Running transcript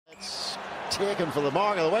taken for the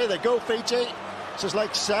mark. The way they go, Fiji. This is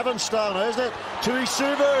like 7 stone, isn't it?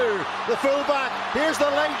 Tuisubu, the fullback. Here's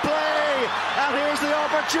the late play, and here's the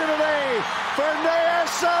opportunity for Nea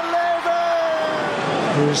Saliva,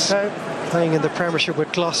 who's playing in the Premiership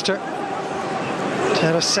with Gloucester.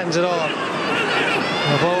 Tennis sends it on.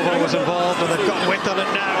 Ravovo was involved, and they've got width on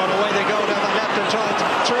it now, and away they go down the left and try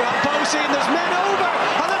through Ambosi, and there's men over,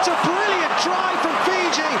 and that's a brilliant try from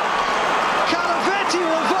Fiji. Calavetti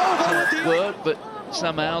Ravovo with the work, but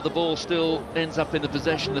somehow the ball still ends up in the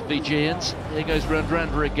possession of the Fijians. Here goes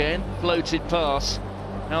Randrandra again, floated pass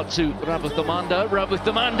out to Ravuthamanda.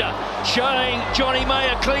 Ravuthamanda showing Johnny May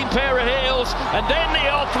a clean pair of heels, and then the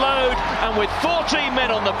offload, and with 14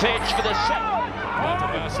 men on the pitch for the second.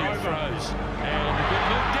 Matabasi throws, and a good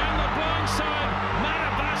move down the blind side.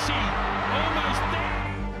 Matabasi almost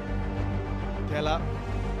there. Keller.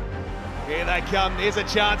 Here they come. There's a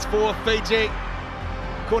chance for Fiji.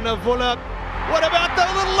 Kunavula. What about the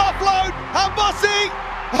little offload? Ambossi!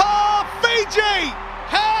 Oh, Fiji!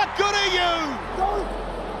 How good are you?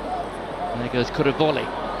 There goes Kurivoli.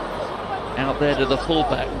 Out there to the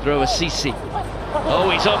fullback, throw Assisi. Oh,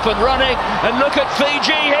 he's off and running, and look at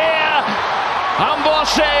Fiji here!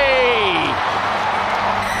 Ambossi!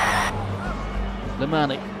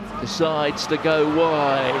 Lemani decides to go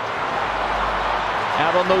wide.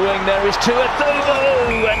 Out on the wing there is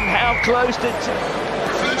Tuathuvu, and how close to...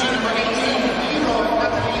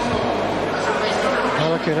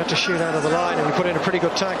 Malaku had to shoot out of the line, and he put in a pretty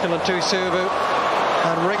good tackle on Tuisubu.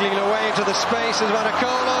 And wriggling away into the space is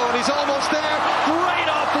Vanakolo, and he's almost there. Great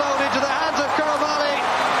offload into the hands of Kuravali,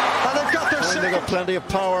 and they've got their second. They've got plenty of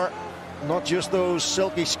power, not just those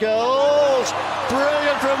silky skills.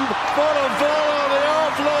 Brilliant from Bonavolo. The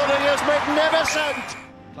offloading is magnificent.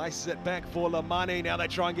 Places it back for Lamani. Now they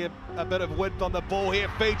try and get a bit of width on the ball here.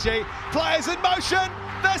 Fiji players in motion.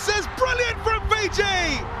 This is brilliant from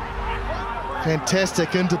Fiji.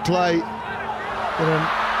 Fantastic interplay.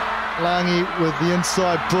 Langi with the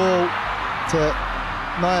inside ball to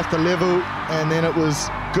Nea level, and then it was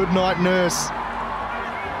good night nurse.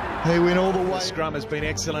 He went all the way. The scrum has been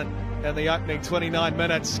excellent in the opening 29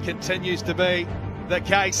 minutes. Continues to be the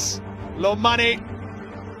case. Lomani,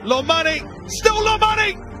 still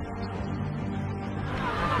Lomani.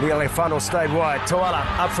 Lealefano stayed wide. Toala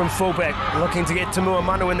up from fullback, looking to get Tamua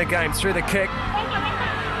Manu in the game through the kick.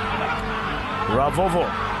 Ravovo.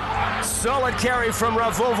 Solid carry from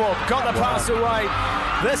Ravovo. Got the pass away.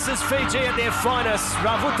 This is Fiji at their finest.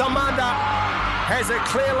 Ravuthamanda has a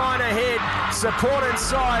clear line ahead. Support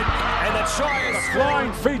inside. And the try is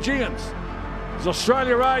Flying Fijians. Is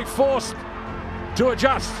Australia A forced to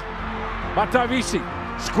adjust. Matavisi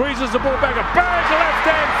squeezes the ball back. A bang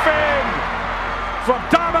left-hand fin from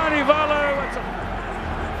Tamani Valu.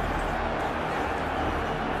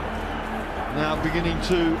 Now beginning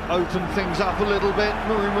to open things up a little bit.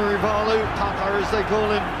 Muri Valu, Papa as they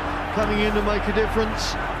call him, coming in to make a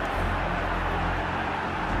difference.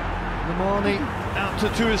 Lamani out to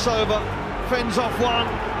Tuisova, fends off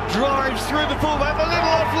one, drives through the fullback. The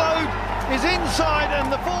little offload is inside,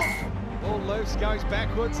 and the fourth. Ball loose, goes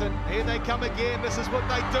backwards, and here they come again. This is what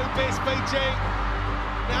they do best, Fiji.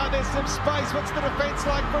 Now there's some space. What's the defence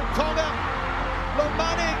like from Tonga?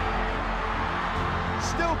 Lamani.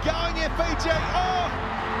 Still going here, Fiji. Oh,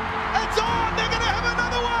 it's on! They're going to have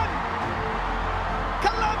another one!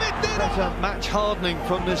 Better match hardening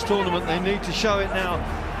from this tournament. They need to show it now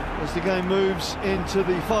as the game moves into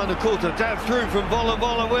the final quarter. Dab through from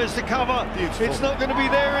Vola. Where's the cover? Beautiful. It's not going to be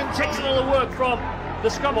there in Takes all the work from the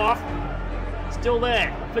scrum off. Still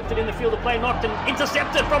there. Flicked it in the field of play. Knocked and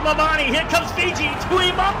intercepted from Lamani. Here comes Fiji.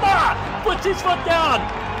 Tuimamba puts his foot down.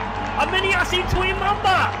 Aminiasi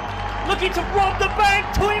Tuimamba. Looking to rob the bank,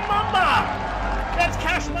 Tuimamba! That's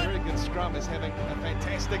Cashman. Very good scrum, is having a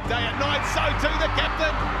fantastic day at night. So too the captain,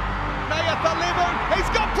 Nea Saliva. He's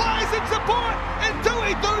got players in support, and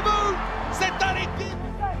Tuituvu Setariki.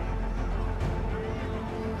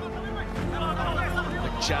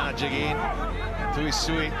 The charge again,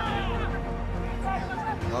 Tuisui.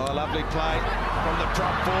 Oh, lovely play from the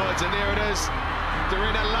prop forwards, and there it is.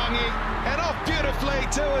 Dorina Langi, and off beautifully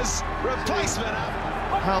to his replacement up.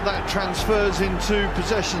 How that transfers into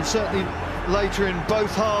possession, certainly later in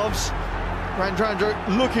both halves. Randrandra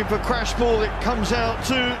looking for crash ball. It comes out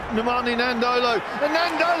to Nemani Nandolo, and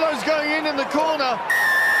Nandolo's going in the corner.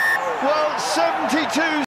 Well, 72